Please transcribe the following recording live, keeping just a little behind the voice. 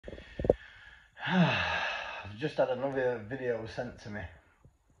I've just had another video sent to me.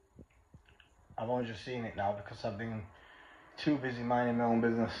 I've only just seen it now because I've been too busy minding my own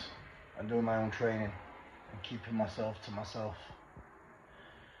business and doing my own training and keeping myself to myself.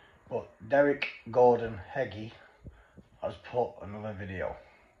 But Dereck Gordon Heggie has put another video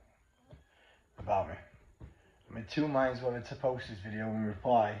about me. I'm in two minds whether to post this video and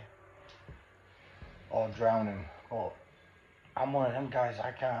reply or drown him. But I'm one of them guys,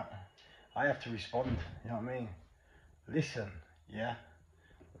 I have to respond, you know what I mean? Listen, yeah?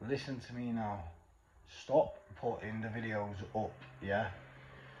 Listen to me now. Stop putting the videos up, yeah?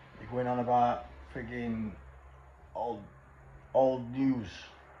 You're going on about frigging old news.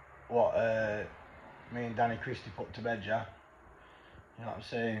 What me and Danny Christie put to bed, yeah? You know what I'm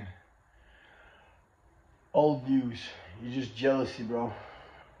saying? Old news. You're just jealousy, bro.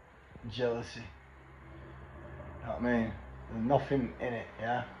 Jealousy. You know what I mean? There's nothing in it,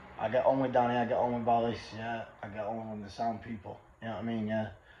 yeah? I get on with Danny, I get on with Valis, yeah? I get on with the sound people, you know what I mean, yeah?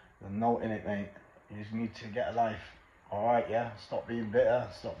 There's no in it, mate. You just need to get a life, alright, yeah? Stop being bitter,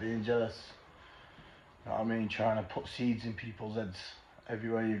 stop being jealous. You know what I mean? Trying to put seeds in people's heads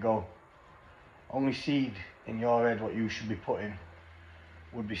everywhere you go. Only seed in your head what you should be putting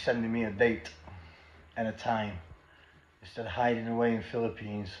would be sending me a date and a time instead of hiding away in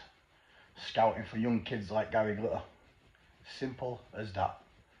Philippines scouting for young kids like Gary Glitter. Simple as that.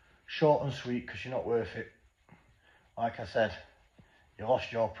 Short and sweet because you're not worth it. Like I said, you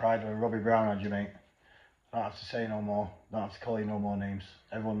lost your pride when Robbie Brown had you, mate. Don't have to say no more. Don't have to call you no more names.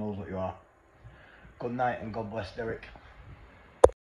 Everyone knows what you are. Good night and God bless Dereck.